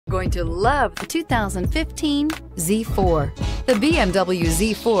going to love the 2015 Z4. The BMW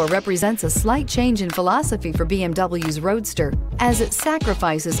Z4 represents a slight change in philosophy for BMW's Roadster, as it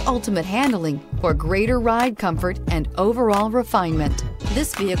sacrifices ultimate handling for greater ride comfort and overall refinement.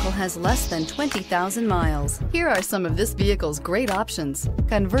 This vehicle has less than 20,000 miles. Here are some of this vehicle's great options: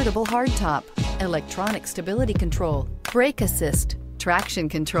 convertible hardtop, electronic stability control, brake assist, traction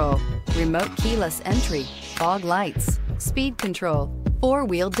control, remote keyless entry, fog lights, speed control,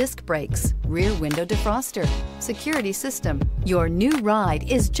 four-wheel disc brakes, rear window defroster, security system. Your new ride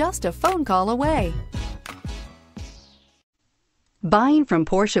is just a phone call away. Buying from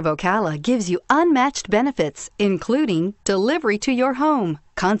Porsche of Ocala gives you unmatched benefits, including delivery to your home,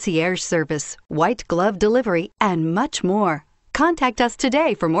 concierge service, white glove delivery, and much more. Contact us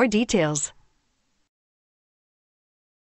today for more details.